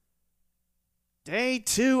Day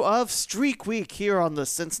 2 of Streak Week here on the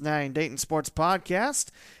Cincinnati and Dayton Sports Podcast.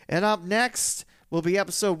 And up next will be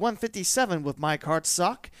episode 157 with Mike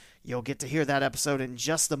Hartsock. You'll get to hear that episode in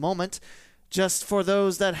just a moment. Just for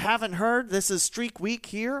those that haven't heard, this is Streak Week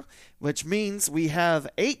here, which means we have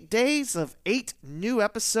 8 days of 8 new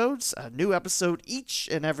episodes, a new episode each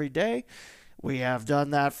and every day. We have done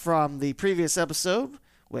that from the previous episode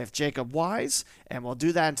with Jacob Wise, and we'll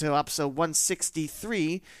do that until episode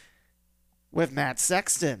 163 with Matt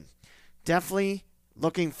Sexton. Definitely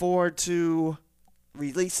looking forward to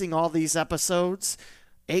releasing all these episodes.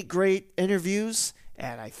 8 great interviews,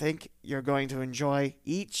 and I think you're going to enjoy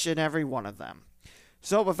each and every one of them.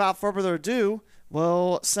 So without further ado,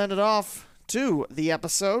 we'll send it off to the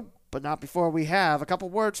episode, but not before we have a couple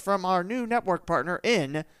words from our new network partner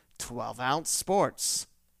in 12 Ounce Sports.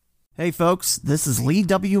 Hey folks, this is Lee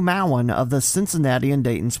W. Mowen of the Cincinnati and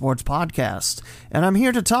Dayton Sports Podcast, and I'm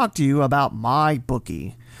here to talk to you about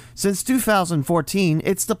MyBookie. Since 2014,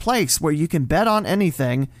 it's the place where you can bet on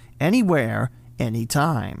anything, anywhere,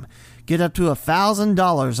 anytime. Get up to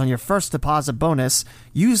 $1,000 on your first deposit bonus.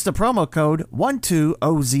 Use the promo code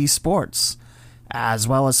 12OZSports. As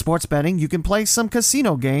well as sports betting, you can play some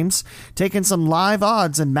casino games, take in some live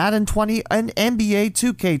odds in Madden 20 and NBA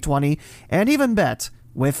 2K20, and even bet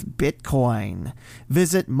with Bitcoin.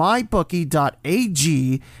 Visit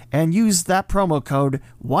mybookie.ag and use that promo code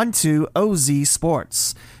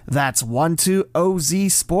 12OZSports. That's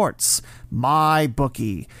 12OZSports.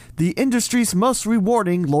 MyBookie, the industry's most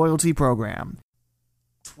rewarding loyalty program.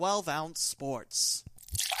 12 Ounce Sports.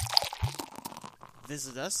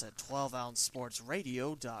 Visit us at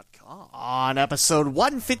 12ouncesportsradio.com. On episode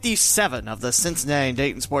 157 of the Cincinnati and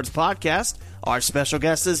Dayton Sports Podcast, our special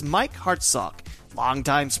guest is Mike Hartsock,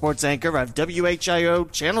 longtime sports anchor of WHIO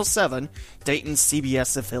Channel 7, Dayton's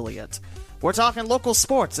CBS affiliate. We're talking local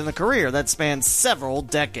sports and a career that spans several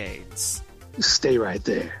decades. Stay right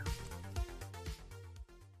there.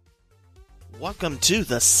 Welcome to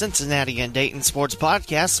the Cincinnati and Dayton Sports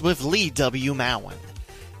Podcast with Lee W. Mowen.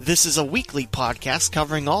 This is a weekly podcast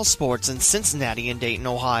covering all sports in Cincinnati and Dayton,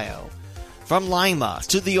 Ohio. From Lima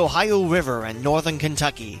to the Ohio River and northern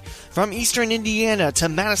Kentucky, from eastern Indiana to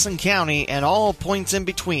Madison County and all points in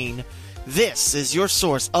between, this is your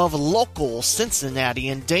source of local Cincinnati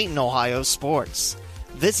and Dayton, Ohio sports.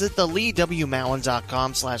 Visit the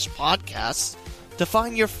leewmowen.com/podcasts to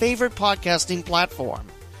find your favorite podcasting platform.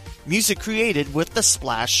 Music created with the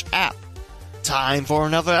Splash app. Time for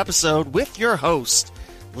another episode with your host,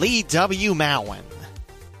 Lee W. Mowen.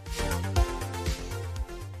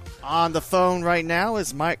 On the phone right now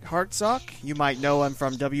is Mike Hartsock. You might know him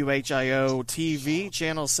from WHIO TV,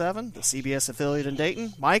 Channel 7, the CBS affiliate in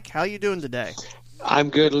Dayton. Mike, how you doing today? I'm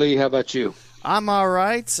good, Lee. How about you? I'm all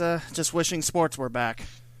right. Just wishing sports were back.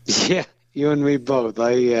 Yeah, you and me both.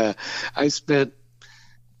 I spent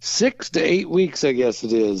 6 to 8 weeks, I guess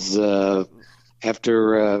it is,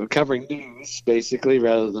 after covering news, basically,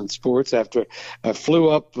 rather than sports, after I flew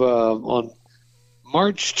up on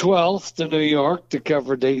March 12th to New York to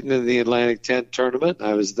cover Dayton in the Atlantic 10 tournament.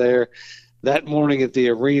 I was there that morning at the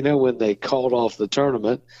arena when they called off the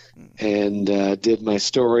tournament and did my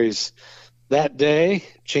stories that day,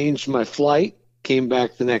 changed my flight, came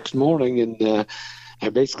back the next morning, and I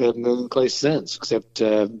basically haven't been in place since, except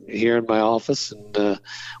here in my office and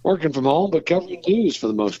working from home, but covering news for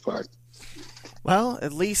the most part. Well,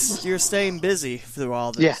 at least you're staying busy through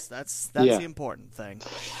all this. Yeah. That's the important thing.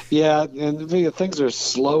 Yeah, and things are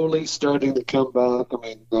slowly starting to come back. I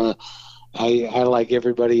mean, I like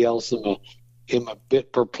everybody else, am a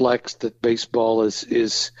bit perplexed that baseball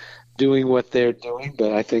is doing what they're doing,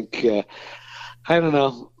 but I think I don't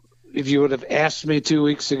know. If you would have asked me 2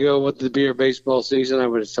 weeks ago what the be a baseball season, I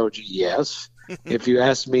would have told you yes. If you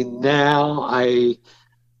ask me now,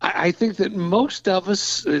 I think that most of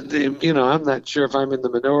us, I'm not sure if I'm in the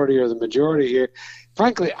minority or the majority here.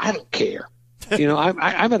 Frankly, I don't care.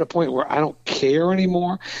 I'm at a point where I don't care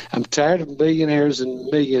anymore. I'm tired of billionaires and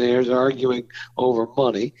millionaires arguing over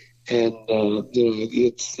money, and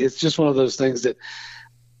it's just one of those things that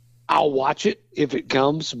I'll watch it if it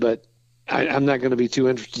comes, but I'm not going to be too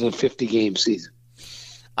interested in a 50-game season.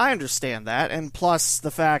 I understand that, and plus the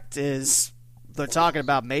fact is they're talking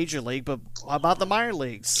about Major League, but how about the minor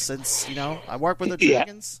leagues? Since, I work with the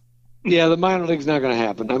Dragons. Yeah, the minor league's not going to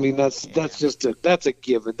happen. I mean, that's a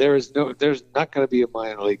given. There's not going to be a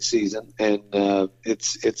minor league season, and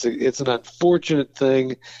it's an unfortunate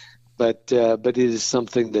thing, but it is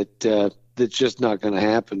something that's just not going to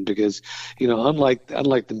happen because unlike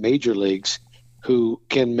the major leagues, who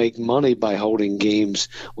can make money by holding games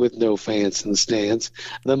with no fans in the stands,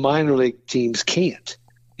 the minor league teams can't.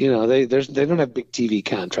 they don't have big TV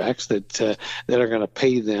contracts that are going to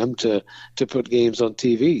pay them to put games on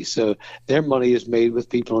TV. So their money is made with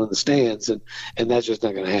people in the stands, and that's just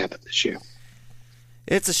not going to happen this year.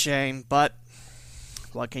 It's a shame, but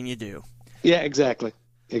what can you do? Yeah, exactly.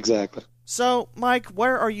 So, Mike,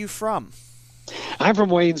 where are you from? I'm from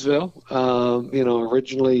Waynesville.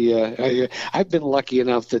 Originally, I've been lucky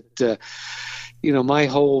enough that, my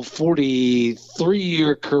whole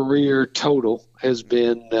 43-year career total has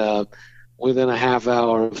been within a half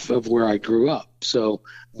hour of where I grew up. So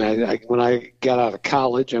when I got out of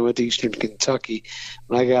college, I went to Eastern Kentucky.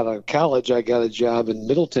 When I got out of college, I got a job in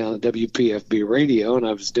Middletown at WPFB Radio, and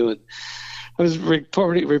I was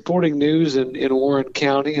reporting news in Warren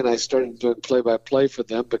County, and I started doing play-by-play for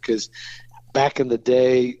them because back in the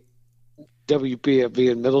day,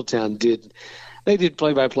 WPFB in Middletown did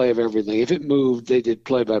play-by-play of everything. If it moved, they did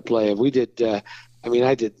play-by-play. We did.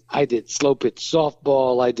 I did slow pitch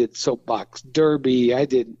softball. I did soapbox derby. I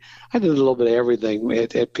did a little bit of everything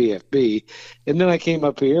at PFB, and then I came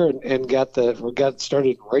up here and got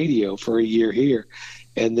started in radio for a year here,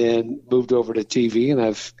 and then moved over to TV, and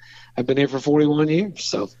I've been here for 41 years.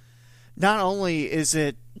 So, not only is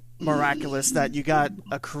it miraculous that you got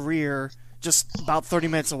a career just about 30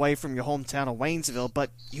 minutes away from your hometown of Waynesville,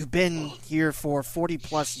 but you've been here for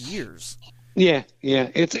 40-plus years. Yeah.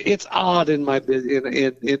 It's odd in my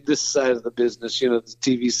in this side of the business, the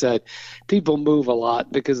TV side. People move a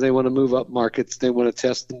lot because they want to move up markets. They want to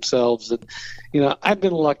test themselves, and I've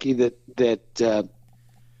been lucky that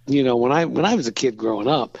when I was a kid growing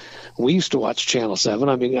up, we used to watch Channel 7.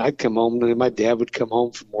 I mean, I'd come home and my dad would come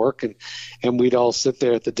home from work, and we'd all sit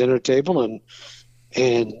there at the dinner table, and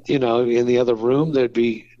in the other room there'd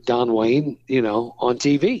be Don Wayne, on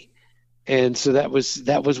TV. And so that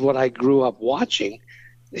was what I grew up watching.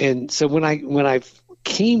 And so when I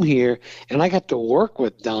came here and I got to work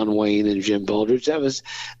with Don Wayne and Jim Baldridge, that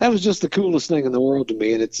was just the coolest thing in the world to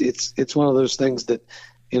me. And it's one of those things that,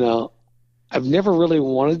 I've never really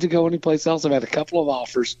wanted to go anyplace else. I've had a couple of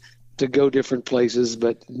offers to go different places,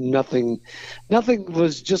 but nothing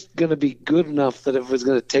was just going to be good enough that it was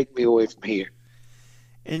going to take me away from here.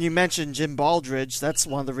 And you mentioned Jim Baldridge. That's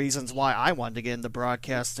one of the reasons why I wanted to get into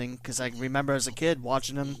broadcasting, because I remember as a kid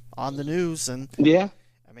watching him on the news. And yeah,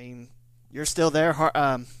 I mean, you're still there.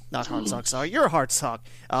 Not Hartsock, sorry. You're a Hartsock.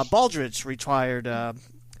 Baldridge retired a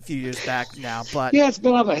few years back now, but yeah, it's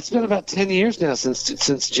been about 10 years now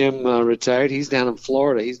since Jim retired. He's down in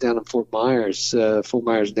Florida. He's down in Fort Myers,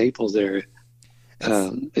 Naples area,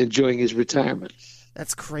 enjoying his retirement.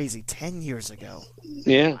 That's crazy. 10 years ago.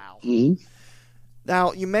 Yeah. Wow. Mm-hmm.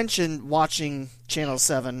 Now, you mentioned watching Channel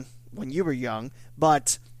 7 when you were young,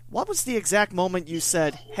 but what was the exact moment you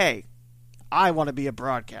said, hey, I want to be a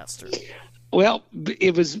broadcaster? Well,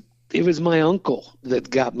 it was my uncle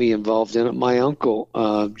that got me involved in it. My uncle,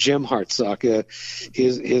 Jim Hartsock,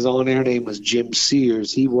 his on-air name was Jim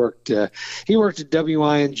Sears. He worked at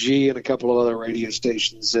WING and a couple of other radio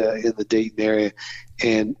stations in the Dayton area,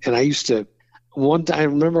 and I used to. I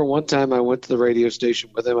remember one time I went to the radio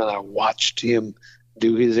station with him and I watched him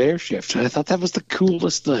do his air shift. And I thought that was the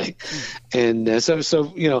coolest thing. And so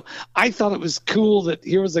I thought it was cool that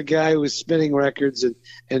here was a guy who was spinning records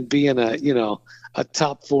and being a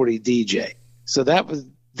top 40 DJ. So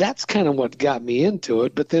that's kind of what got me into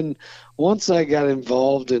it. But then once I got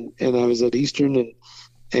involved and I was at Eastern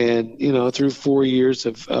and through 4 years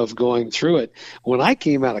of going through it, when I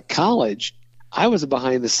came out of college, I was a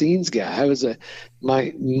behind-the-scenes guy.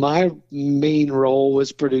 My main role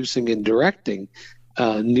was producing and directing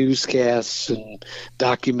newscasts and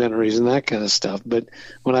documentaries and that kind of stuff. But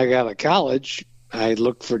when I got out of college, I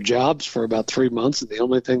looked for jobs for about 3 months, and the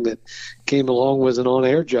only thing that came along was an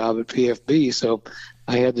on-air job at PFB. So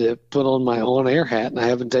I had to put on my on-air hat, and I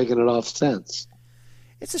haven't taken it off since.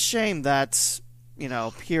 It's a shame that,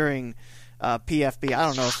 hearing PFB, I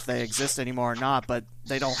don't know if they exist anymore or not, but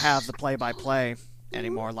they don't have the play-by-play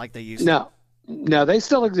anymore like they used to. No, they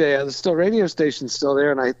still exist. The radio station's still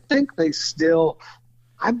there, and I think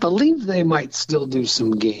I believe they might still do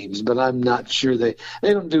some games, but I'm not sure they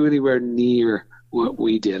don't do anywhere near what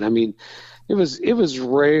we did. I mean, it was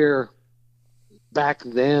rare back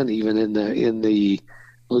then, even in the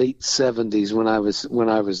late 70s when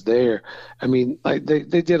I was there. I mean, like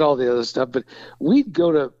they did all the other stuff, but we'd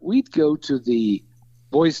go to the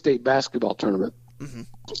boys state basketball tournament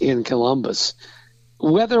in Columbus,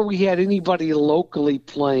 whether we had anybody locally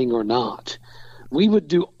playing or not. We would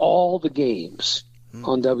do all the games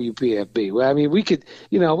on WPFB. I mean,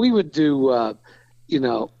 we would do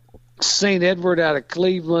St. Edward out of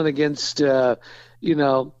Cleveland against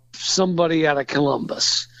somebody out of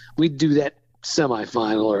Columbus. We'd do that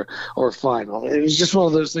semifinal or final. It was just one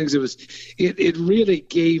of those things. It really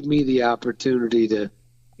gave me the opportunity to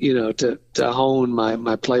hone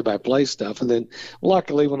my play-by-play stuff. And then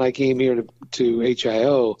luckily when I came here to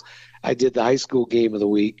HIO, I did the high school game of the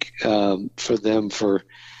week for them for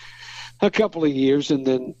a couple of years. And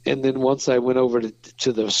then once I went over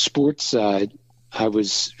to the sports side, I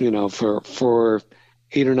was, for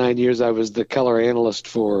 8 or 9 years, I was the color analyst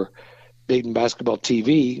for Dayton Basketball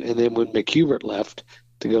TV. And then when McHubert left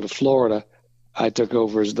to go to Florida, I took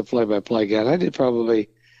over as the play-by-play guy. And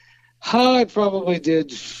I probably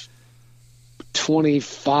did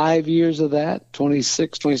 25 years of that,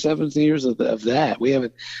 26, 27 years of that. We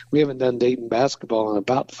haven't done Dayton basketball in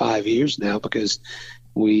about 5 years now because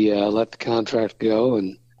we let the contract go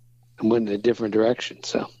and went in a different direction.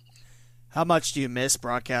 So, how much do you miss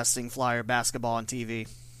broadcasting Flyer basketball on TV?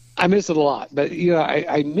 I miss it a lot, but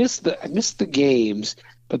I miss the games.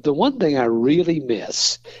 But the one thing I really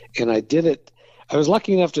miss, and I was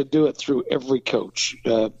lucky enough to do it through every coach,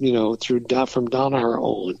 from Donaher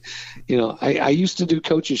on. I used to do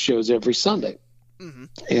coaches shows every Sunday,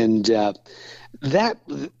 and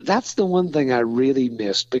that's the one thing I really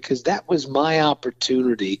missed because that was my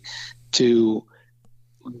opportunity to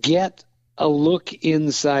get a look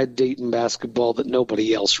inside Dayton basketball that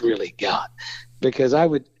nobody else really got. Because I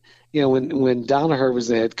would, when Donaher was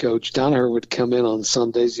the head coach, Donaher would come in on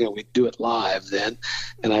Sundays. We'd do it live then,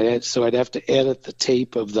 and I'd have to edit the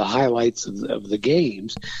tape of the highlights of the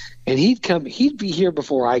games, and he'd be here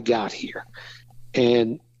before I got here,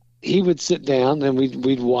 and he would sit down and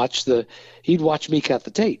he'd watch me cut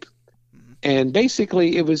the tape, and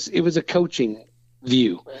basically it was a coaching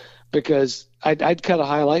view because I'd cut a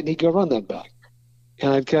highlight and he'd go run that back,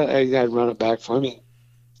 and I'd run it back for him.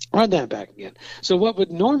 Run that back again. So what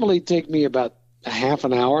would normally take me about a half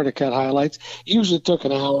an hour to cut highlights usually took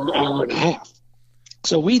an hour and a half.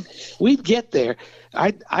 So we'd get there.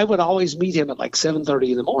 I would always meet him at like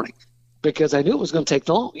 7:30 in the morning because I knew it was going to take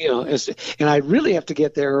long. And I'd really have to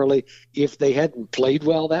get there early if they hadn't played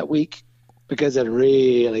well that week because it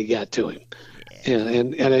really got to him.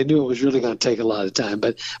 And I knew it was really going to take a lot of time.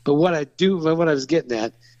 But what I was getting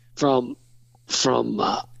at from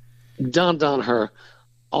Don Donaher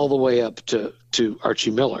all the way up to Archie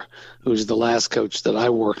Miller, who was the last coach that I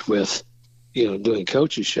worked with, doing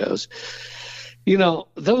coaches shows.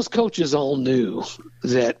 Those coaches all knew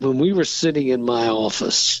that when we were sitting in my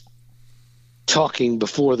office talking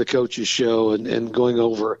before the coaches show and going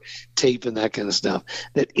over tape and that kind of stuff,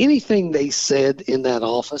 that anything they said in that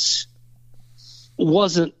office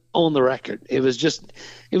wasn't on the record. It was just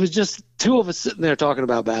two of us sitting there talking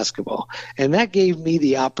about basketball. And that gave me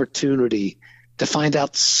the opportunity to find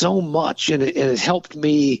out so much, and it helped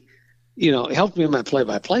me, in my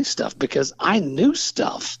play-by-play stuff because I knew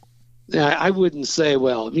stuff. I wouldn't say,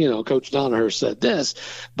 well, Coach Donaher said this,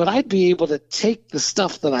 but I'd be able to take the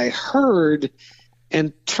stuff that I heard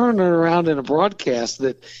and turn it around in a broadcast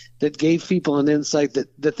that gave people an insight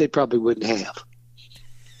that they probably wouldn't have.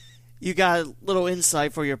 You got a little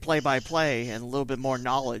insight for your play-by-play and a little bit more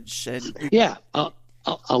knowledge.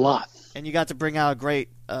 A lot. And you got to bring out a great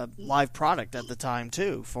live product at the time,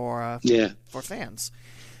 too, for fans.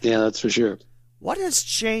 Yeah, that's for sure. What has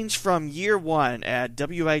changed from year one at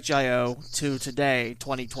WHIO to today,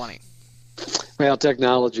 2020? Well,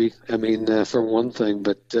 technology, for one thing,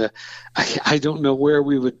 but I don't know where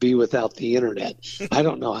we would be without the Internet. I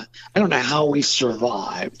don't know how we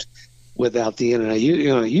survived without the Internet.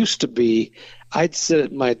 It used to be I'd sit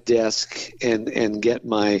at my desk and get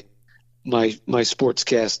my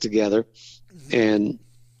sportscast together, and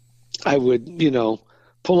I would,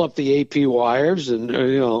 pull up the AP wires and,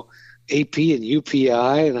 AP and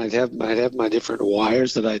UPI, and I'd have my different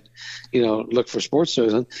wires that I'd, look for sports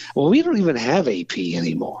shows on. Well, we don't even have AP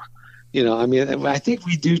anymore. I think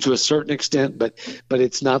we do to a certain extent, but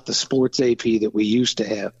it's not the sports AP that we used to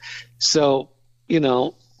have. So,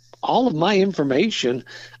 all of my information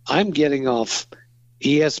I'm getting off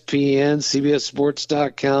ESPN,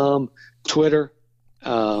 CBSSports.com, Twitter.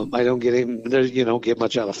 I don't get don't get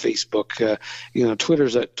much out of Facebook.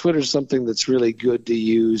 Twitter's something that's really good to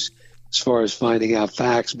use as far as finding out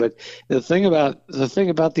facts. But the thing about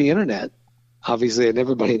the internet, obviously, and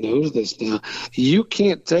everybody knows this now, you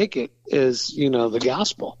can't take it as the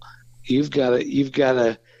gospel. You've got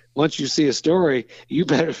to. Once you see a story, you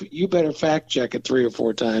better fact check it 3 or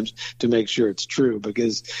 4 times to make sure it's true,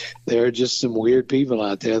 because there are just some weird people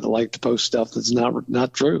out there that like to post stuff that's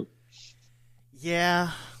not true.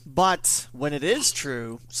 Yeah, but when it is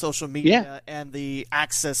true, social media and the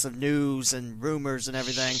access of news and rumors and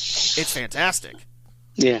everything, it's fantastic.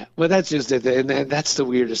 Yeah, well, that's just it, and that's the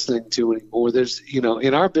weirdest thing too anymore. There's,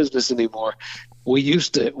 in our business anymore, we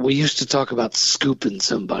used to talk about scooping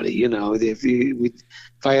somebody. If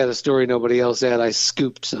I had a story nobody else had, I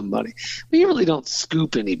scooped somebody. We really don't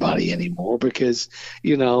scoop anybody anymore because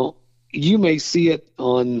you may see it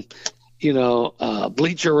on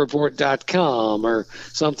bleacherreport.com or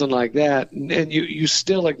something like that. And you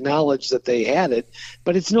still acknowledge that they had it,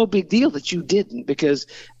 but it's no big deal that you didn't because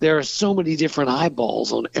there are so many different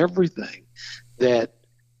eyeballs on everything that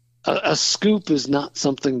a scoop is not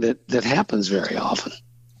something that happens very often.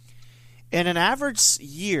 In an average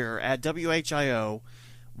year at WHIO,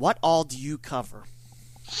 what all do you cover?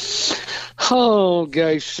 Oh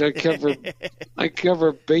gosh, I cover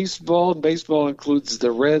baseball. Baseball includes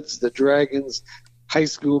the Reds, the Dragons, high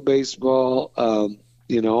school baseball.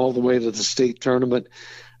 All the way to the state tournament.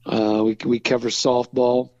 We cover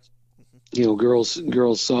softball. Girls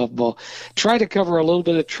softball. Try to cover a little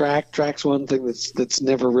bit of track. Track's one thing that's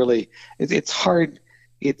never really. It's hard.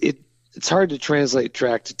 It's hard to translate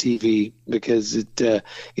track to TV because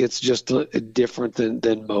it's just different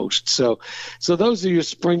than most. So those are your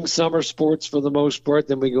spring, summer sports for the most part.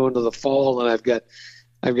 Then we go into the fall, and I've got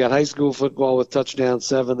high school football with Touchdown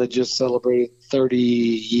 7 that just celebrated 30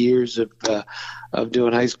 years of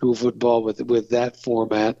doing high school football with that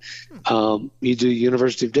format. You do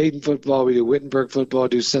University of Dayton football, we do Wittenberg football,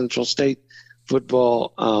 do Central State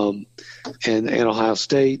football, and Ohio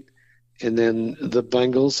State. And then the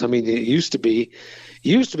Bengals. I mean, it used to be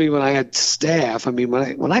when I had staff. I mean,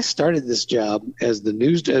 when I started this job as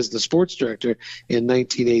the sports director in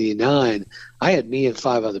 1989, I had me and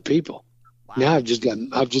 5 other people. Wow. Now I've just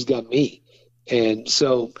got me. And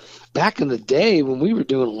so back in the day when we were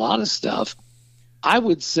doing a lot of stuff, I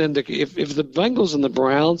would send if the Bengals and the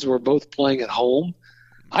Browns were both playing at home,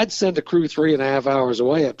 I'd send a crew 3.5 hours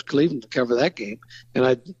away up to Cleveland to cover that game, and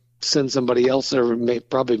I'd send somebody else, or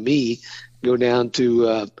probably me, go down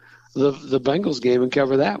to the Bengals game and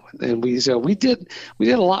cover that one. And we did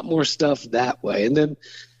a lot more stuff that way. And then,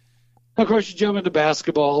 of course, you jump into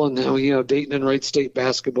basketball, and Dayton and Wright State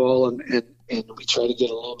basketball, and we try to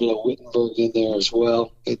get a little bit of Wittenberg in there as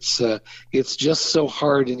well. It's just so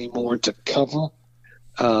hard anymore to cover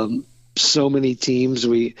so many teams.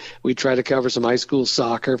 We try to cover some high school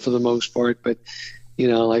soccer for the most part, but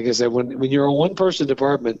like I said, when you're a one-person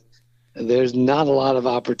department, there's not a lot of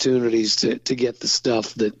opportunities to get the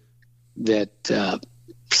stuff that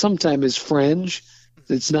sometimes is fringe.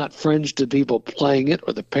 It's not fringe to people playing it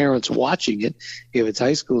or the parents watching it if it's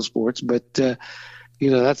high school sports. But that's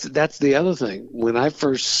the other thing. When I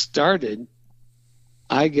first started,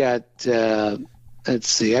 I got 4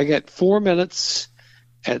 minutes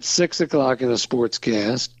at 6 o'clock in a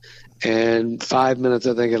sportscast and 5 minutes,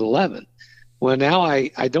 I think, at 11. Well, now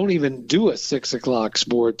I don't even do a 6 o'clock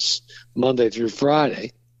sports Monday through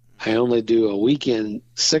Friday. I only do a weekend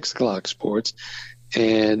 6 o'clock sports,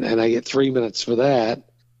 and I get 3 minutes for that.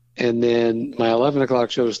 And then my 11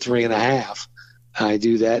 o'clock show is 3.5. I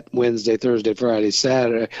do that Wednesday, Thursday, Friday,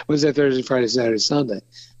 Saturday. Wednesday, Thursday, Friday, Saturday, Sunday.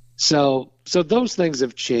 So those things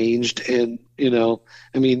have changed, and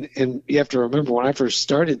and you have to remember when I first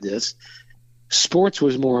started this, sports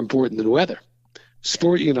was more important than weather.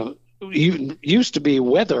 Sport, even used to be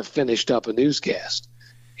weather finished up a newscast.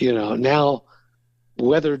 Now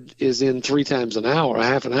weather is in 3 times an hour, a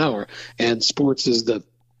half an hour, and sports is the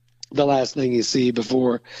last thing you see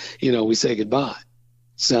before we say goodbye.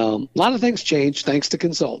 So a lot of things change thanks to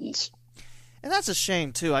consultants. And that's a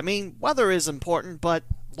shame too. I mean, weather is important, but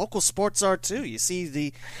local sports are too. You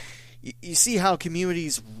see you see how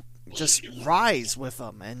communities just rise with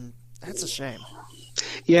them, and that's a shame.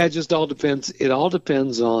 Yeah, it just all depends. It all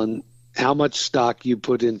depends on how much stock you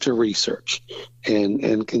put into research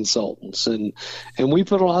and consultants, and we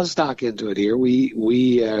put a lot of stock into it here.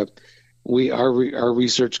 Our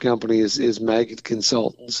research company is Maggot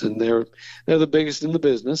Consultants, and they're the biggest in the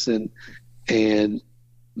business, and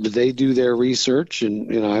they do their research,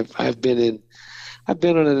 and I've been in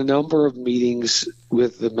a number of meetings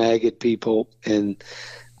with the Maggot people, and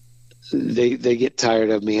they get tired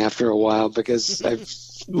of me after a while because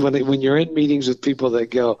when you're in meetings with people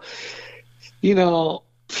that go,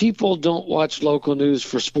 people don't watch local news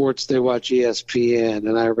for sports, they watch ESPN,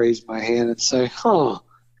 and I raise my hand and say,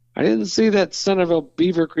 I didn't see that Centerville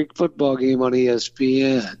Beaver Creek football game on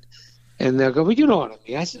ESPN. And they'll go, well, you know what I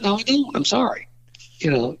mean. I said, no, I don't. I'm sorry.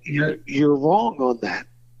 You're wrong on that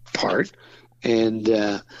part. And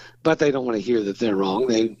but they don't want to hear that they're wrong.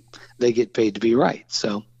 They get paid to be right.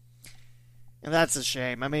 So. And that's a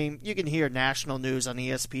shame. I mean, you can hear national news on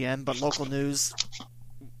ESPN, but local news,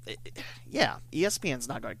 ESPN's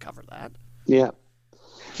not going to cover that. Yeah.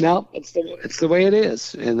 No, it's the way it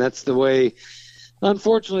is, and that's the way.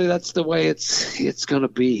 Unfortunately, that's the way it's going to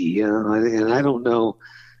be. You know, and I don't know.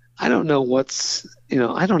 I don't know what's. You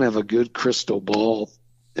know, I don't have a good crystal ball.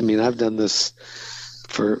 I mean, I've done this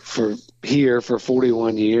for here for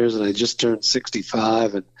 41 years, and I just turned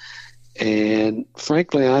 65, and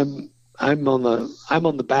frankly, I'm on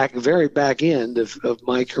the very back end of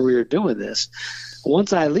my career doing this.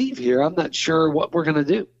 Once I leave here, I'm not sure what we're going to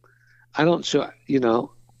do. I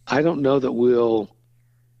don't know that we'll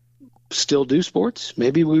still do sports.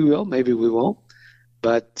 Maybe we will, maybe we won't.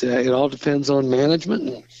 But it all depends on management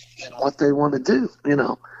and what they want to do, you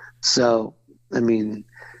know. So, I mean,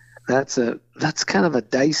 that's kind of a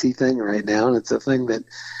dicey thing right now, and it's a thing that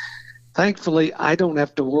thankfully I don't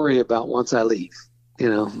have to worry about once I leave. You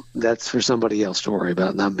know, that's for somebody else to worry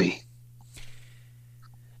about, not me.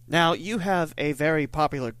 Now, you have a very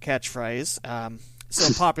popular catchphrase,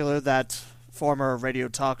 so popular that former radio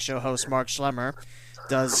talk show host Mark Schlemmer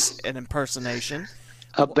does an impersonation.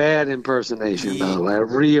 A bad impersonation, by the way. A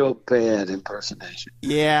real bad impersonation.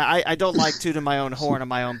 Yeah, I don't like tooting my own horn on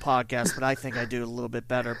my own podcast, but I think I do a little bit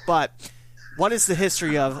better. But what is the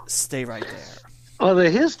history of Stay Right There? Well, the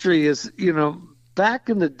history is, you know, back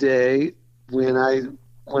in the day when I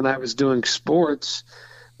was doing sports,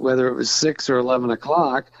 whether it was 6 or 11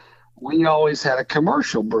 o'clock, we always had a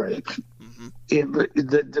commercial break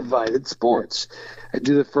that divided sports. We'd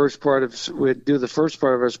do the first part of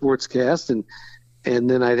our sportscast, and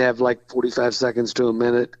then I'd have like 45 seconds to a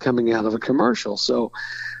minute coming out of a commercial. So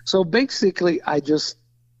basically, I'd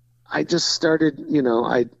started, you know,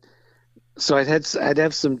 I'd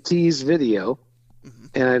have some tease video,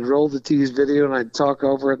 and I'd roll the tease video, and I'd talk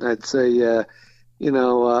over it, and I'd say,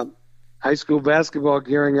 high school basketball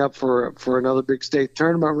gearing up for another big state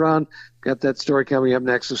tournament run. Got that story coming up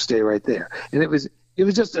next, so stay right there. And it was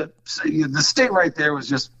just the stay right there was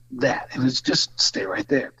just that. It was just stay right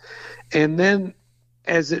there. And then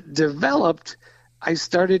as it developed, I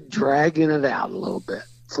started dragging it out a little bit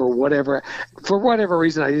for whatever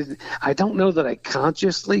reason. I don't know that I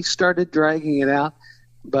consciously started dragging it out,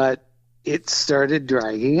 but it started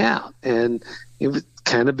dragging out, and it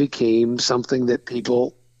kind of became something that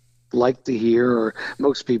people like to hear, or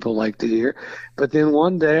most people like to hear. But then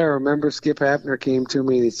one day, I remember Skip Hafner came to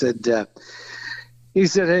me and he said,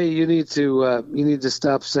 "Hey, you need to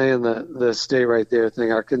stop saying the stay right there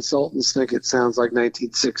thing. Our consultants think it sounds like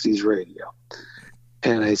 1960s radio."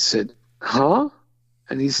 And I said, "Huh?"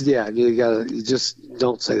 And he said, "Yeah, you just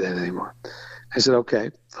don't say that anymore." I said,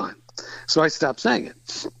 "Okay, fine." So I stopped saying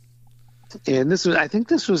it. And I think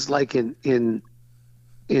this was like in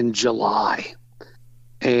July.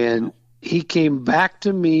 And he came back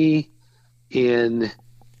to me in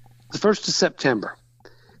the 1st of September.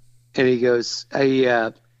 And he goes,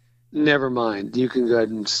 "Hey, never mind. You can go ahead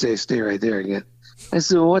and stay right there again." I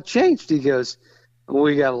said, "Well, what changed?" He goes,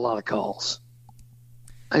 "We got a lot of calls."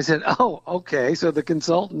 I said, "Oh, okay. So the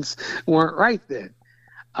consultants weren't right then."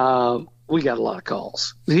 We got a lot of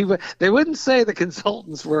calls. They wouldn't say the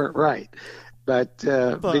consultants weren't right, but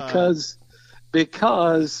because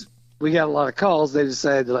we got a lot of calls, they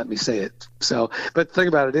decided to let me say it. So, but the thing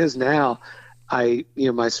about it is now, my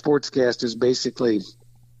sportscast is basically,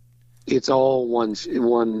 it's all one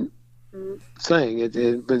thing.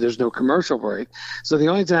 But there's no commercial break. So the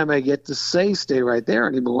only time I get to say stay right there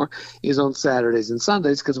anymore is on Saturdays and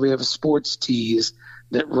Sundays, because we have a sports tease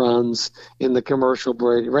that runs in the commercial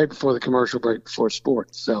break, right before the commercial break before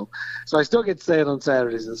sports. So I still get to say it on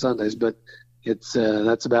Saturdays and Sundays, but it's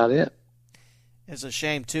that's about it. It's a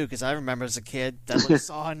shame too, because I remember as a kid that was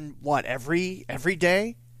on every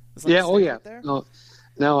day. Yeah, oh yeah.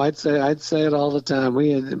 No, I'd say it all the time.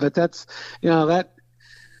 But that's, that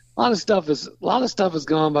a lot of stuff has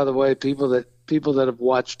gone by the way. People that have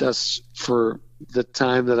watched us for the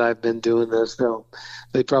time that I've been doing this,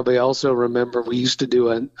 they probably also remember we used to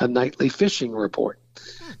do a nightly fishing report,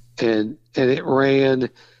 and it ran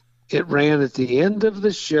at the end of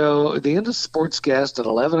the show, at the end of Sportscast at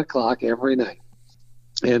 11 o'clock every night.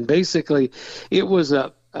 And basically, it was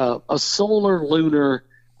a solar lunar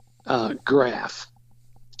graph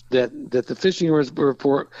that the fishing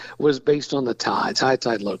report was based on the tides, high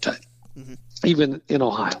tide, low tide, even in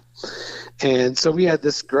Ohio. And so we had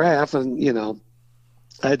this graph, and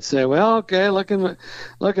I'd say, well, okay, looking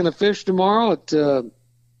to fish tomorrow.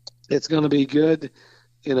 It's going to be good,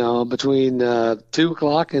 between 2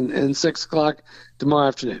 o'clock and 6 o'clock tomorrow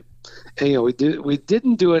afternoon. And we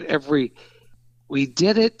didn't do it every. We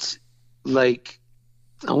did it like,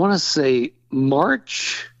 I want to say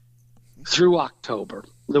March through October.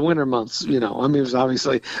 the winter months, you know. I mean, it was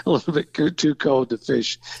obviously a little bit too cold to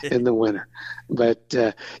fish in the winter. But,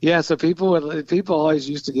 yeah, so people always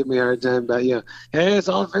used to give me a hard time about, you know, hey, it's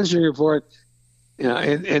all a fishing report. You know,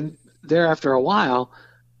 and there after a while,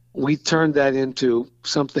 we turned that into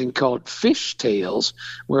something called Fish Tales,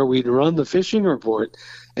 where we'd run the fishing report,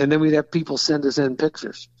 and then we'd have people send us in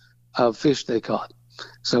pictures of fish they caught.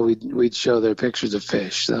 So we'd show their pictures of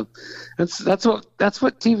fish. So that's what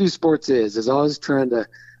TV sports is always trying to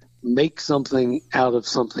make something out of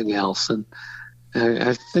something else. And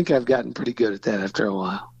I think I've gotten pretty good at that after a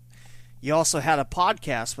while. You also had a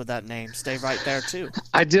podcast with that name. Stay right there, too.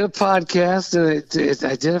 I did a podcast, and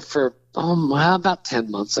I did it for about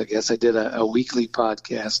 10 months, I guess. I did a weekly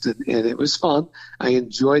podcast, and it was fun. I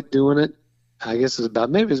enjoyed doing it. I guess it was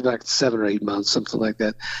about 7 or 8 months, something like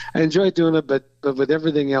that. I enjoyed doing it, but with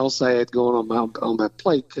everything else I had going on my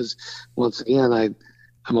plate, because once again, I'm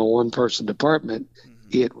a one-person department.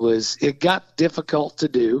 Mm-hmm. It got difficult to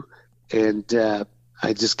do, and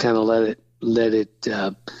I just kind of let it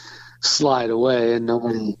slide away, and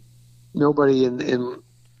nobody in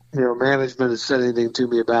management has said anything to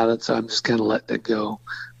me about it, so I'm just kind of letting it go,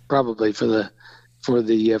 probably for the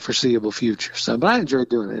foreseeable future. So, but I enjoyed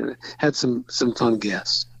doing it. Had some fun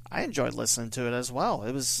guests. I enjoyed listening to it as well.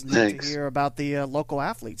 It was neat to hear about the local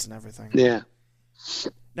athletes and everything. Yeah.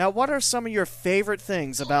 Now, what are some of your favorite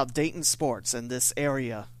things about Dayton sports and this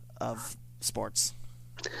area of sports?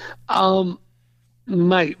 My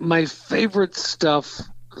favorite stuff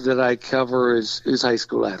that I cover is high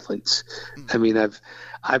school athletes. I mean,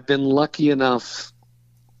 I've been lucky enough,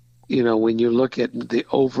 you know, when you look at the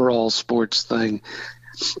overall sports thing,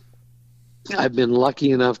 I've been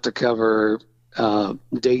lucky enough to cover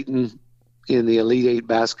Dayton in the Elite Eight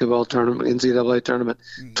basketball tournament, NCAA tournament,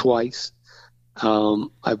 twice.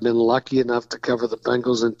 I've been lucky enough to cover the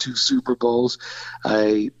Bengals in 2 Super Bowls.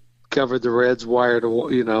 I covered the Reds wire to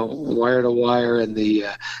wire in the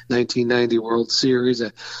 1990 World Series.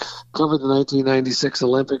 I covered the 1996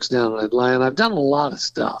 Olympics down in Atlanta. I've done a lot of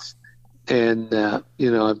stuff, and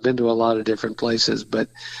I've been to a lot of different places. But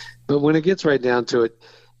when it gets right down to it,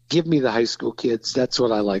 give me the high school kids. That's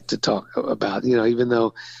what I like to talk about. You know, even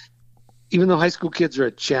though high school kids are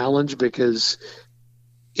a challenge, because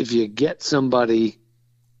if you get somebody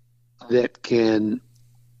that can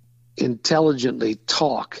intelligently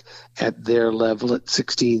talk at their level at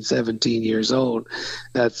 16, 17 years old,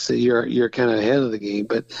 that's you're kind of ahead of the game.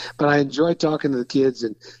 But I enjoy talking to the kids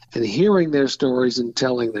and hearing their stories and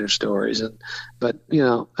telling their stories. But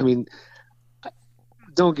I mean,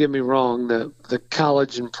 don't get me wrong, the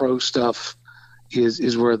college and pro stuff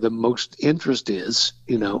is where the most interest is,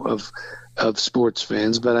 of sports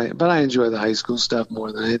fans. But I enjoy the high school stuff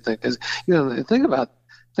more than anything. 'Cause, the thing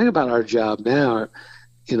about our job now,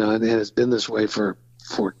 and it's been this way for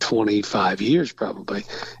 25 years probably,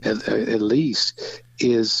 at least,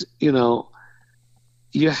 is,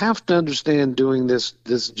 you have to understand doing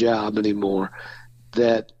this job anymore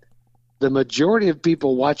that the majority of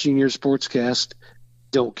people watching your sportscast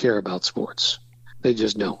don't care about sports. They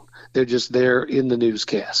just don't. They're just there in the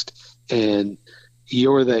newscast, and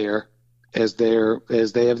you're there as they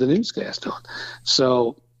have the newscast on.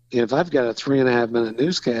 So if I've got a 3.5 minute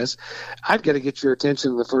newscast, I've got to get your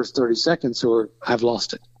attention in the first 30 seconds or I've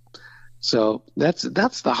lost it. So that's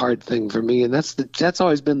the hard thing for me. And that's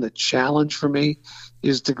always been the challenge for me,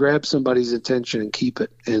 is to grab somebody's attention and keep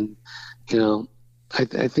it. And,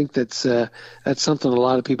 I think that's something a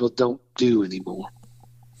lot of people don't do anymore.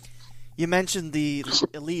 You mentioned the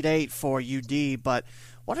Elite Eight for UD, but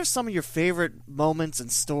what are some of your favorite moments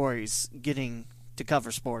and stories getting to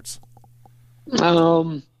cover sports?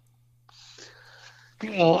 I've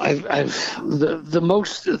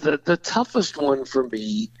the toughest one for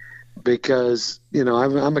me, because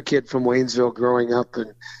I'm a kid from Waynesville growing up,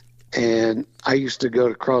 and I used to go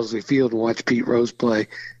to Crosley Field and watch Pete Rose play.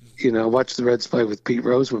 Watch the Reds play with Pete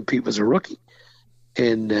Rose when Pete was a rookie.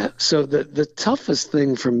 And so the toughest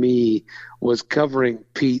thing for me was covering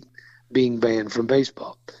Pete being banned from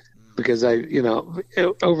baseball, because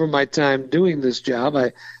over my time doing this job,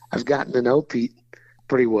 I've gotten to know Pete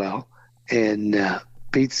pretty well, and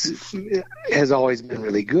Pete has always been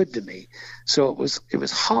really good to me. So it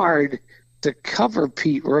was hard to cover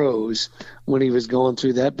Pete Rose when he was going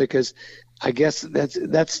through that, because I guess that's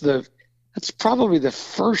probably the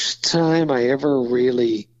first time I ever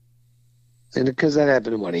really. And because that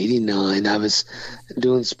happened in 89, I was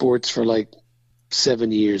doing sports for like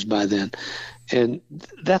 7 years by then. And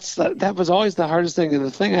that was always the hardest thing. And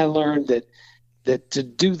the thing I learned that to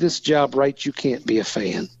do this job right, you can't be a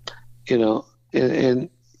fan, and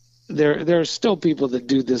there are still people that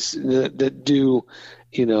do this, that do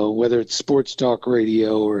whether it's sports talk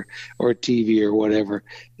radio or TV or whatever,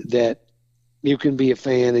 that you can be a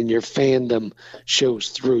fan and your fandom shows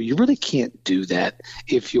through. You really can't do that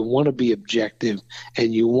if you want to be objective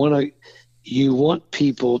and you want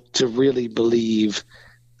people to really believe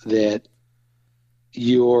that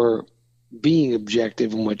you're being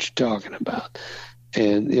objective in what you're talking about.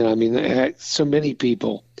 And, so many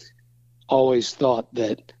people always thought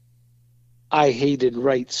that I hated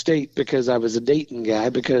Wright State because I was a Dayton guy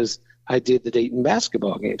because I did the Dayton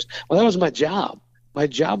basketball games. Well, that was my job. My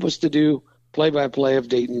job was to do play-by-play of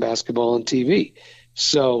Dayton basketball on TV.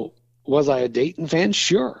 So was I a Dayton fan?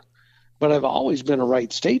 Sure. But I've always been a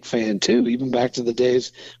Wright State fan, too, even back to the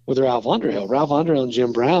days with Ralph Underhill. Ralph Underhill and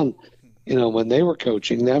Jim Brown, when they were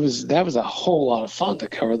coaching, that was a whole lot of fun to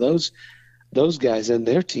cover those guys and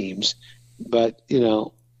their teams. But,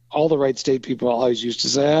 all the Wright State people always used to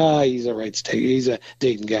say, he's a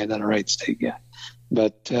Dayton guy, not a Wright State guy.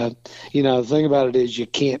 But, the thing about it is you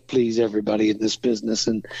can't please everybody in this business.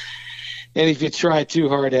 And if you try too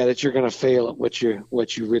hard at it, you're going to fail at what you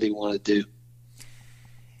really want to do.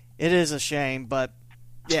 It is a shame, but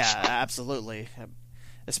yeah, absolutely.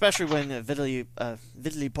 Especially when Vitaly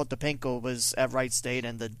Potapenko was at Wright State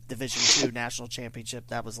and the Division II national championship.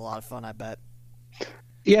 That was a lot of fun, I bet.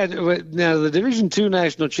 Yeah, now the Division II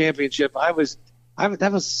national championship, I was on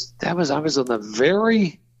the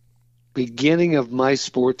very beginning of my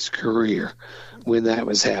sports career when that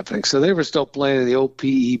was happening. So they were still playing in the old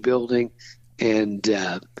PE building, and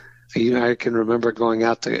I can remember going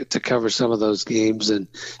out to cover some of those games, and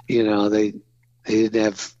they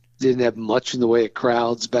didn't have much in the way of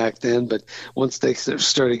crowds back then, but once they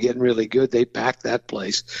started getting really good, they packed that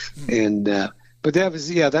place. And but that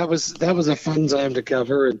was a fun time to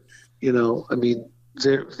cover. And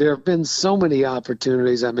there have been so many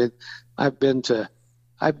opportunities. I mean, I've been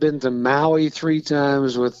to Maui 3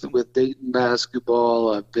 times with Dayton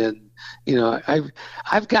basketball. I've been,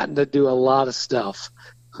 I've gotten to do a lot of stuff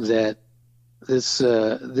that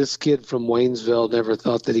this kid from Waynesville never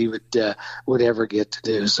thought that he would ever get to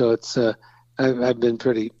do. So it's I've been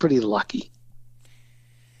pretty lucky.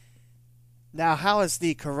 Now, how has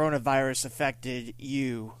the coronavirus affected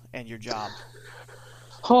you and your job?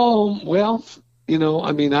 Oh, well,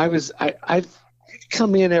 I've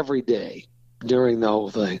come in every day during the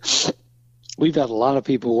whole thing. We've had a lot of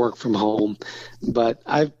people work from home, but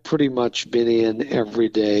I've pretty much been in every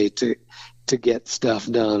day to get stuff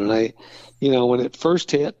done. And when it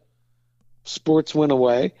first hit, sports went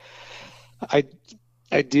away.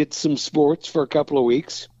 I did some sports for a couple of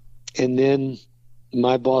weeks, and then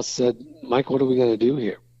my boss said, "Mike, what are we going to do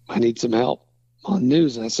here? I need some help on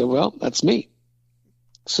news." And I said, "Well, that's me."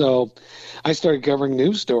 So I started covering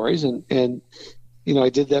news stories, and I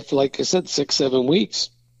did that for, like I said, 6-7 weeks.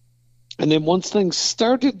 And then once things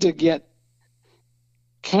started to get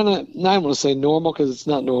kind of, I don't want to say normal because it's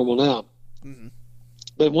not normal now, mm-hmm.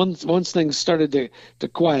 But once things started to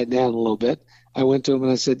quiet down a little bit, I went to him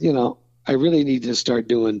and I said, I really need to start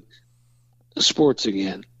doing sports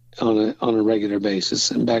again on a regular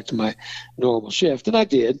basis and back to my normal shift. And I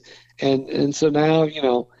did. And so now,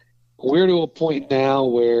 we're to a point now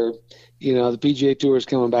where, the PGA Tour is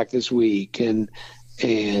coming back this week, and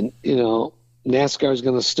NASCAR is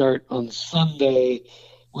going to start on Sunday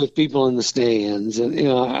with people in the stands. And,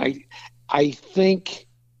 I think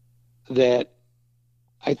that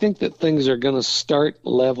things are going to start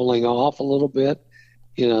leveling off a little bit.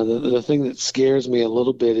 The thing that scares me a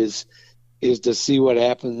little bit is to see what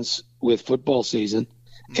happens with football season,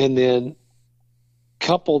 and then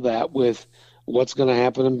couple that with what's going to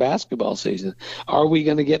happen in basketball season. Are we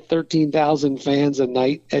going to get 13,000 fans a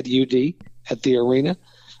night at UD at the arena?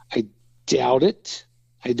 I doubt it.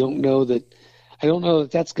 I don't know that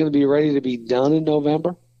that's going to be ready to be done in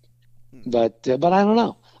November. But I don't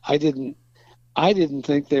know. I didn't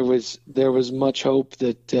think there was much hope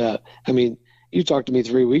that you talked to me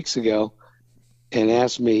 3 weeks ago and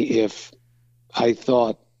asked me if I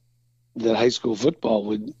thought that high school football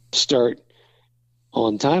would start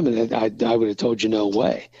on time, and I would have told you no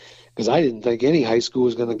way, because I didn't think any high school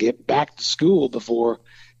was going to get back to school before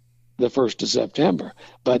the 1st of September.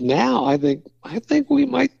 But now I think we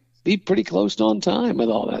might be pretty close to on time with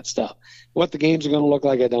all that stuff. What the games are going to look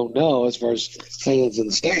like, I don't know as far as fans in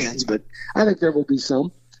the stands, but I think there will be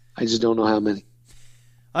some. I just don't know how many.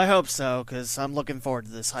 I hope so, because I'm looking forward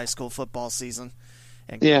to this high school football season.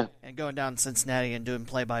 And going down to Cincinnati and doing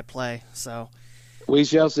play-by-play. So we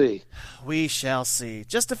shall see. We shall see.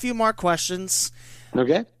 Just a few more questions.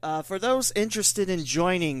 Okay. For those interested in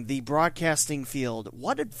joining the broadcasting field,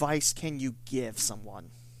 what advice can you give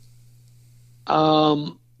someone?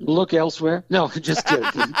 look elsewhere. No, just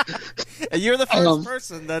kidding. And you're the first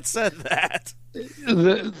person that said that.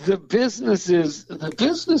 The business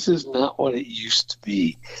is not what it used to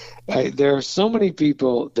be. There are so many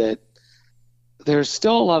people that there's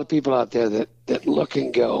still a lot of people out there that look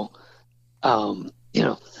and go,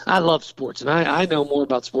 I love sports and I know more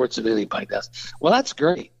about sports than anybody does. Well, that's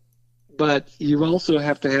great, but you also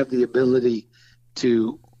have to have the ability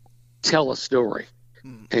to tell a story.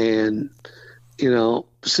 And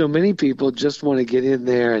so many people just want to get in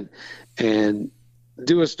there and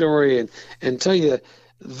do a story and tell you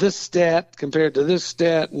this stat compared to this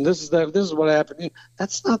stat, and this is what happened.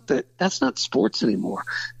 That's not sports anymore,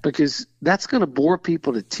 because that's going to bore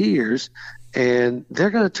people to tears, and they're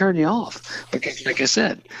going to turn you off. Because, like I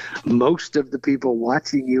said, most of the people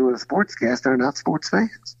watching you in a sportscast are not sports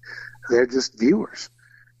fans; they're just viewers.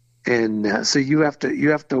 And so you have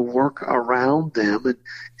to work around them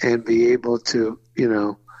and be able to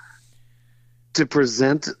to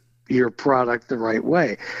present your product the right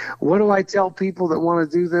way. What do I tell people that want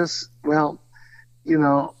to do this? Well,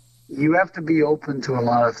 you have to be open to a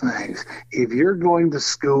lot of things. If you're going to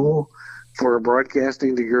school for a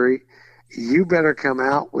broadcasting degree, you better come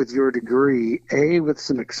out with your degree, with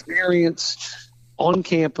some experience on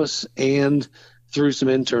campus and through some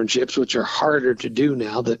internships, which are harder to do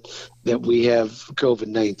now that we have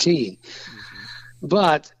COVID-19. Mm-hmm.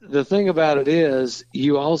 But the thing about it is,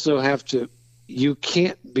 you also have to, you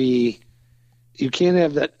can't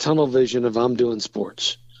have that tunnel vision of I'm doing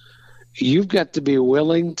sports. You've got to be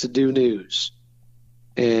willing to do news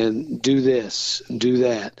and do this and do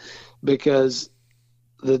that, because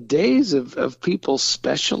the days of people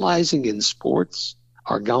specializing in sports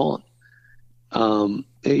are gone.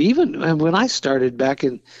 Even when I started back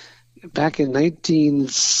in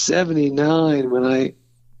 1979, when I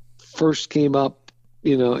first came up,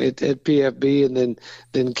 at PFB, and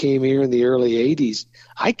then came here in the early 80s,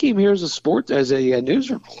 I came here as a news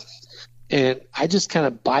reporter, and I just kind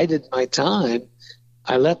of bided my time.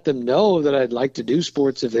 I let them know that I'd like to do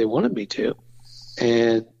sports if they wanted me to,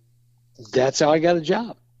 and that's how I got a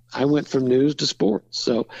job. I went from news to sports.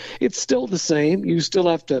 So it's still the same. You still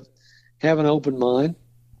have to have an open mind.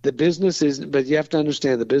 The business is, but you have to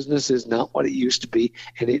understand, the business is not what it used to be,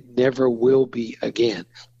 and it never will be again.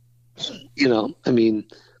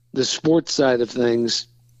 The sports side of things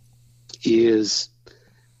is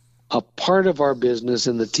a part of our business,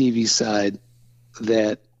 and the TV side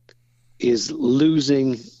that is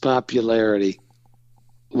losing popularity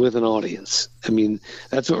with an audience.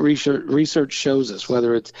 That's what research shows us,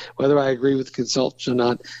 whether I agree with consultants or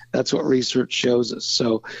not, that's what research shows us.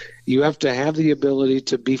 So you have to have the ability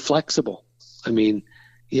to be flexible. You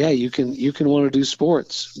can want to do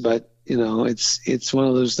sports, but it's one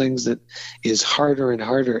of those things that is harder and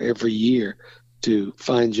harder every year to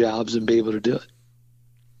find jobs and be able to do it.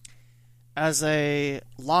 As a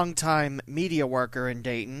longtime media worker in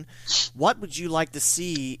Dayton, what would you like to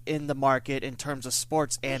see in the market in terms of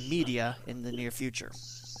sports and media in the near future?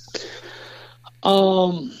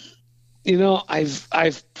 I've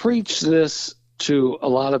preached this to a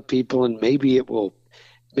lot of people, and maybe it will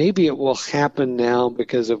happen now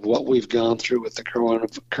because of what we've gone through with the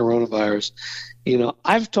coronavirus.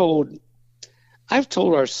 I've told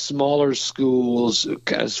our smaller schools,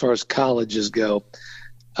 as far as colleges go,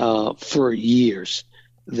 for years,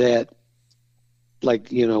 that,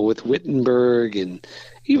 with Wittenberg and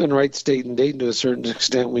even Wright State and Dayton to a certain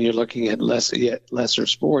extent, when you're looking at lesser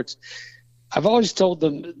sports, I've always told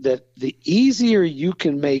them that the easier you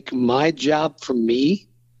can make my job for me,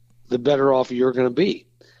 the better off you're going to be.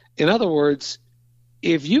 In other words,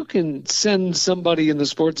 if you can send somebody in the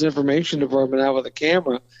sports information department out with a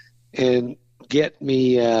camera and get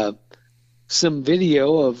me some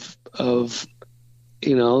video of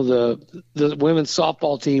the women's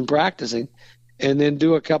softball team practicing, and then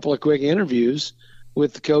do a couple of quick interviews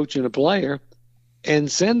with the coach and a player,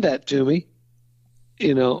 and send that to me,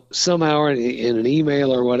 somehow in an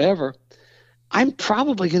email or whatever, I'm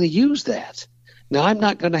probably going to use that. Now, I'm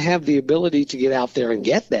not going to have the ability to get out there and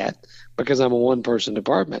get that because I'm a one-person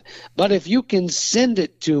department. But if you can send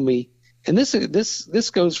it to me, and this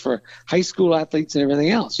goes for high school athletes and everything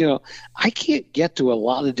else. I can't get to a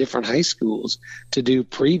lot of different high schools to do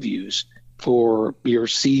previews for your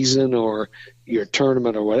season or your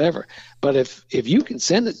tournament or whatever. But if you can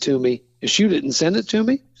send it to me, shoot it and send it to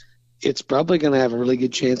me, it's probably going to have a really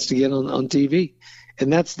good chance to get on TV.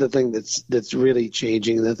 And that's the thing that's really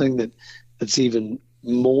changing. The thing that's even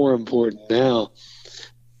more important now,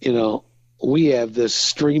 we have this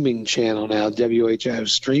streaming channel now, WHIO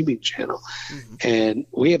streaming channel, and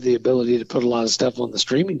we have the ability to put a lot of stuff on the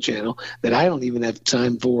streaming channel that I don't even have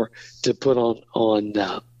time for to put on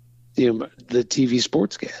the TV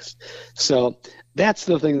sportscast. So that's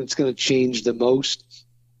the thing that's going to change the most.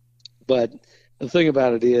 But the thing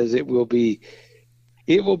about it is, it will be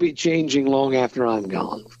changing long after I'm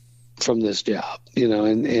gone from this job,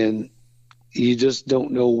 and you just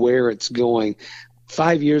don't know where it's going.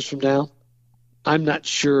 5 years from now, I'm not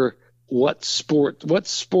sure what sports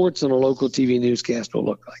on a local TV newscast will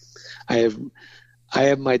look like. I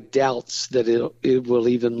have my doubts that it will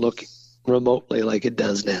even look remotely like it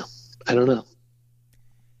does now. I don't know.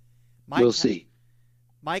 We'll see.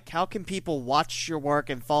 Mike, how can people watch your work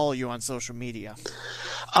and follow you on social media?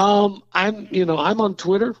 I'm on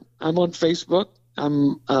Twitter. I'm on Facebook.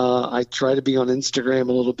 I try to be on Instagram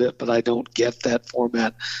a little bit, but I don't get that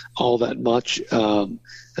format all that much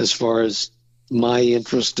as far as my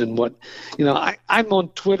interest in what I'm on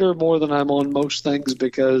Twitter more than I'm on most things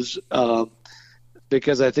because I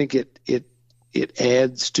think it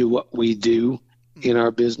adds to what we do in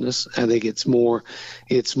our business. I think it's more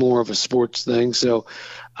of a sports thing. So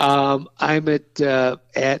I'm at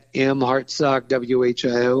M Hartsock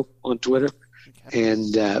WHIO on Twitter.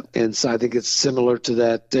 And so I think it's similar to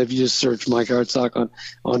that. If you just search Mike Hartsock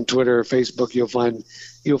on Twitter or Facebook,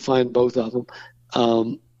 you'll find both of them.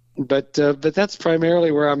 But that's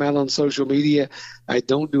primarily where I'm at on social media. I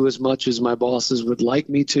don't do as much as my bosses would like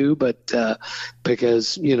me to, but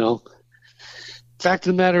because fact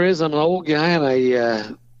of the matter is, I'm an old guy,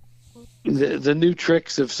 and the new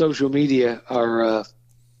tricks of social media are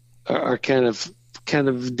kind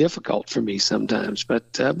of difficult for me sometimes,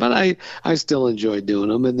 but I still enjoy doing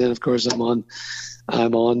them. And then of course I'm on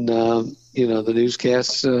the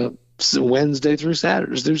newscasts Wednesday through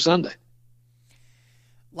Sunday.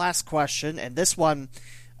 Last question, and this one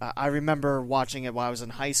I remember watching it while I was in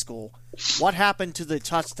high school. What happened to the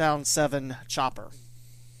Touchdown 7 chopper?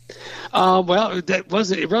 Well, it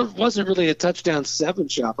wasn't really a Touchdown 7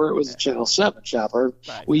 chopper. It was a Channel 7 chopper.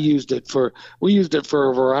 Right. We used it for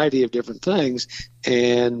a variety of different things.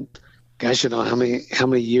 And gosh, how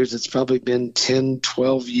many years? It's probably been 10,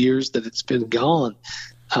 12 years that it's been gone.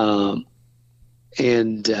 And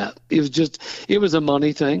it was a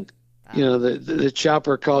money thing. The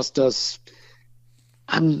chopper cost us,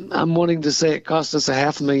 I'm wanting to say it cost us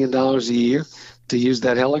 $500,000 a year to use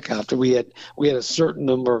that helicopter. We had a certain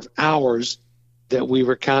number of hours that we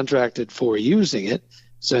were contracted for using it.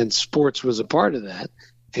 So, and sports was a part of that.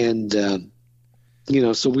 And,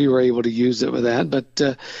 so we were able to use it with that. But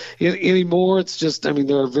anymore, it's just,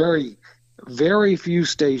 there are very, very few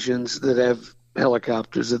stations that have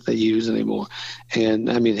helicopters that they use anymore. And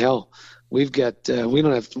hell, we've got, we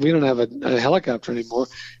don't have a helicopter anymore,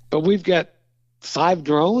 but we've got 5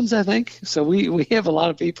 drones, I think. So we have a lot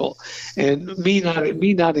of people, and me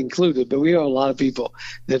not included, but we have a lot of people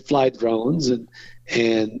that fly drones, and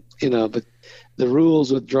but the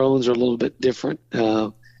rules with drones are a little bit different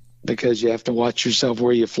because you have to watch yourself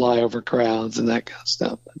where you fly over crowds and that kind of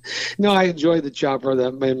stuff. But, I enjoyed the chopper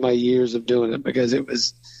in my years of doing it because it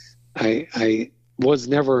was I was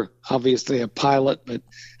never obviously a pilot, but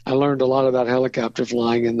I learned a lot about helicopter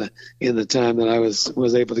flying in the time that I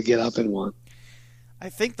was able to get up in one. I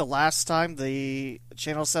think the last time the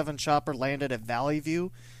Channel 7 chopper landed at Valley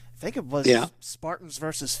View, I think it was Spartans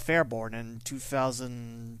versus Fairborn in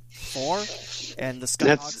 2004, and the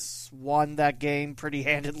Skyhawks won that game pretty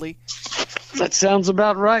handedly. That sounds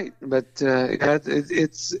about right, but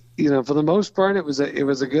it's for the most part it was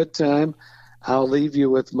a good time. I'll leave you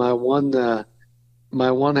with my one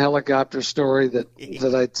helicopter story that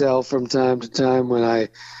I tell from time to time when I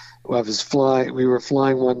was flying. We were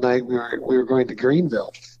flying one night. We were going to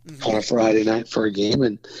Greenville on a Friday night for a game,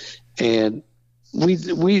 and we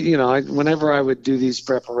whenever I would do these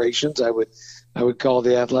preparations, I would call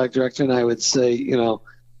the athletic director and I would say,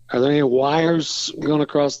 are there any wires going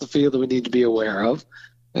across the field that we need to be aware of?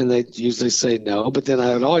 And they'd usually say no. But then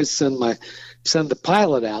I would always send the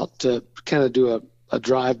pilot out to kind of do a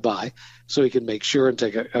drive-by so he could make sure and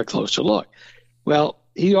take a closer look. Well,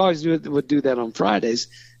 he always would do that on Fridays.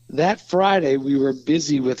 That Friday, we were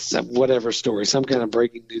busy with some kind of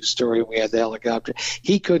breaking news story. We had the helicopter.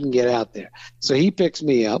 He couldn't get out there. So he picks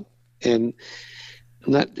me up, and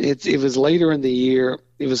it was later in the year.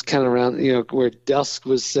 It was kind of around, where dusk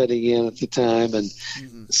was setting in at the time. And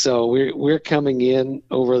so we're coming in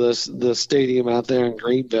over the stadium out there in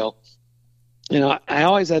Greenville. I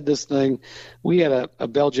always had this thing. We had a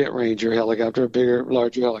Bell Jet Ranger helicopter,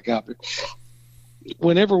 larger helicopter.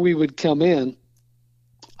 Whenever we would come in,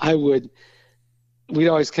 we'd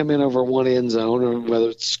always come in over one end zone, or whether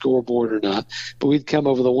it's scoreboard or not, but we'd come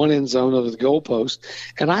over the one end zone of the goalpost,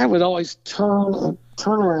 and I would always turn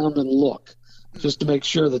around and look just to make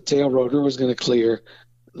sure the tail rotor was going to clear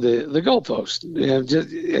the goalpost.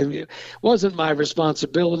 It wasn't my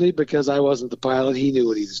responsibility because I wasn't the pilot. He knew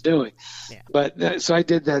what he was doing. Yeah. But so I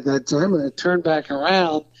did that time, and I turned back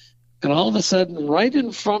around, and all of a sudden, right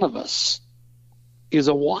in front of us is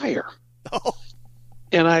a wire. Oh.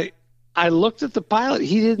 And I looked at the pilot.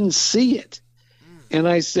 He didn't see it. And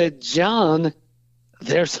I said, John,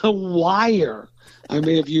 there's a wire. I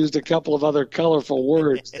may have used a couple of other colorful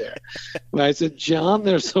words there. But I said, John,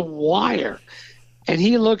 there's a wire. And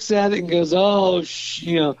he looks at it and goes, oh,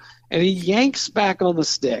 and he yanks back on the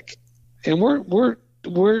stick. And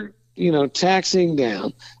we're taxiing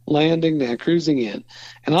down, landing down, cruising in.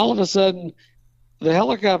 And all of a sudden, the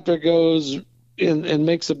helicopter goes in and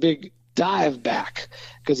makes a big dive back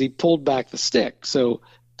because he pulled back the stick to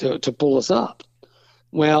pull us up.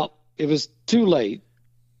 Well, it was too late,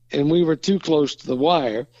 and we were too close to the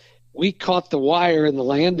wire. We caught the wire in the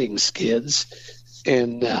landing skids,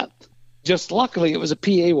 and just luckily it was a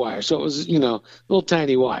PA wire, so it was, a little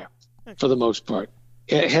tiny wire for the most part.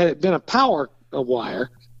 Had it been a power wire,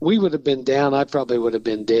 we would have been down. I probably would have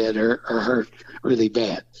been dead or hurt really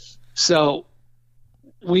bad. So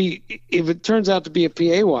if it turns out to be a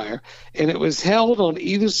PA wire, and it was held on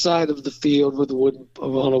either side of the field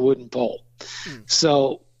on a wooden pole.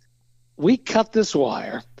 So we cut this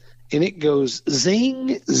wire, and it goes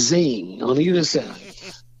zing, zing on either side.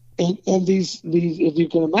 And these, if you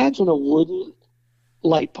can imagine a wooden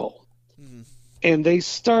light pole, and they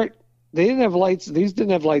didn't have lights. These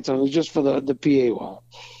didn't have lights on. It was just for the PA wire.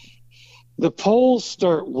 The poles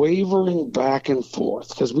start wavering back and forth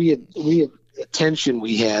because we had tension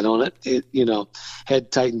we had on it,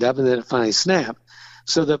 had tightened up, and then it finally snapped.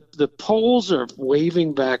 So the poles are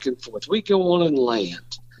waving back and forth. We go on and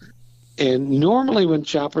land. And normally when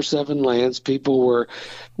Chopper 7 lands, people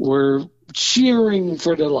were cheering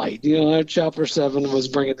for delight. Our Chopper 7 was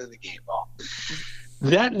bringing in the game ball.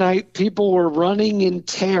 That night, people were running in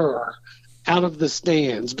terror out of the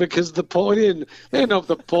stands because they didn't know if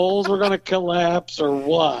the poles were going to collapse or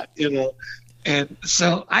what, And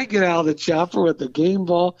so I get out of the chopper with the game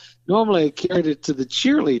ball. Normally I carried it to the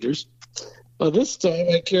cheerleaders, but this time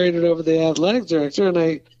I carried it over the athletic director, and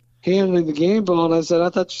I handed him the game ball, and I said, I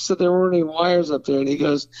thought you said there weren't any wires up there. And he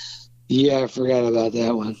goes, yeah, I forgot about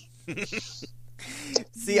that one.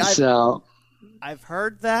 See, I've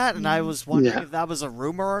heard that, and I was wondering if that was a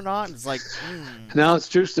rumor or not. It's like, No, it's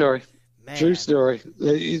a true story. Man. True story.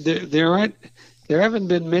 There haven't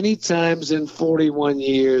been many times in 41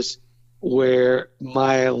 years where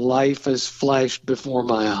my life has flashed before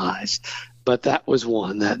my eyes, but that was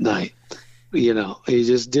one that night. You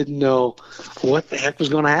just didn't know what the heck was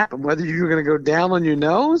going to happen, whether you were going to go down on your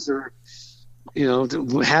nose or,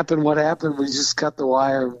 what happened. We just cut the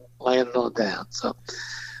wire and landed on down. So,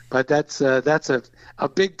 but that's a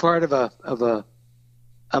big part of a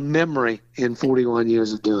memory in 41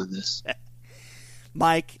 years of doing this.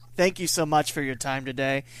 Mike, thank you so much for your time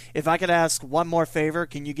today. If I could ask one more favor,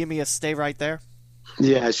 can you give me a stay right there?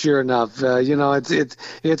 Yeah, sure enough.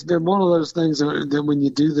 It's been one of those things that when you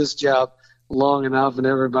do this job long enough and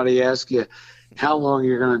everybody asks you how long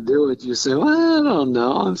you're going to do it, you say, well, I don't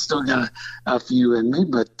know. I've still got a few in me,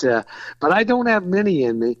 but I don't have many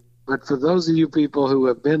in me. But for those of you people who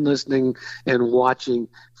have been listening and watching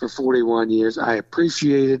for 41 years, I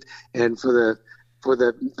appreciate it. And for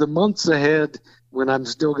the months ahead, when I'm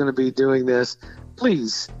still going to be doing this,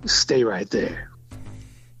 please stay right there.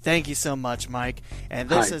 Thank you so much, Mike. And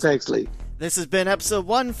thanks, Lee. This has been episode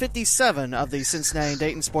 157 of the Cincinnati and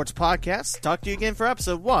Dayton Sports Podcast. Talk to you again for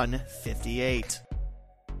episode 158.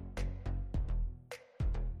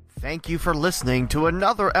 Thank you for listening to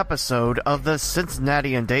another episode of the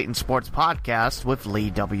Cincinnati and Dayton Sports Podcast with Lee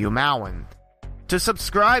W. Mowen. To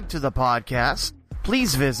subscribe to the podcast,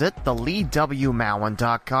 please visit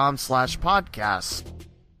theleewmowen.com/podcast.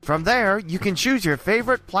 From there, you can choose your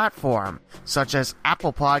favorite platform, such as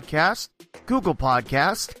Apple Podcast, Google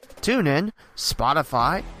Podcast, TuneIn,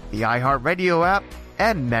 Spotify, the iHeartRadio app,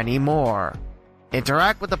 and many more.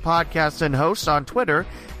 Interact with the podcast and host on Twitter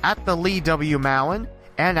at the Lee W. Mowen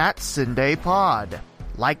and at CindayPod.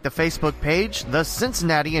 Like the Facebook page, the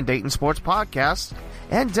Cincinnati and Dayton Sports Podcast,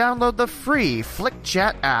 and download the free Flick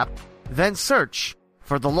Chat app, then search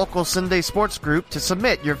for the local Cinday Sports Group to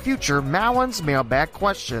submit your future Mowen's Mailbag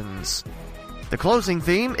questions. The closing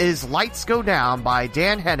theme is Lights Go Down by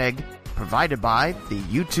Dan Hennig, provided by the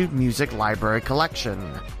YouTube Music Library Collection.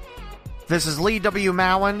 This is Lee W.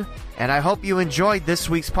 Mowen, and I hope you enjoyed this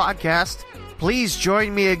week's podcast. Please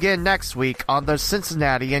join me again next week on the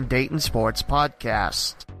Cincinnati and Dayton Sports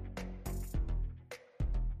Podcast.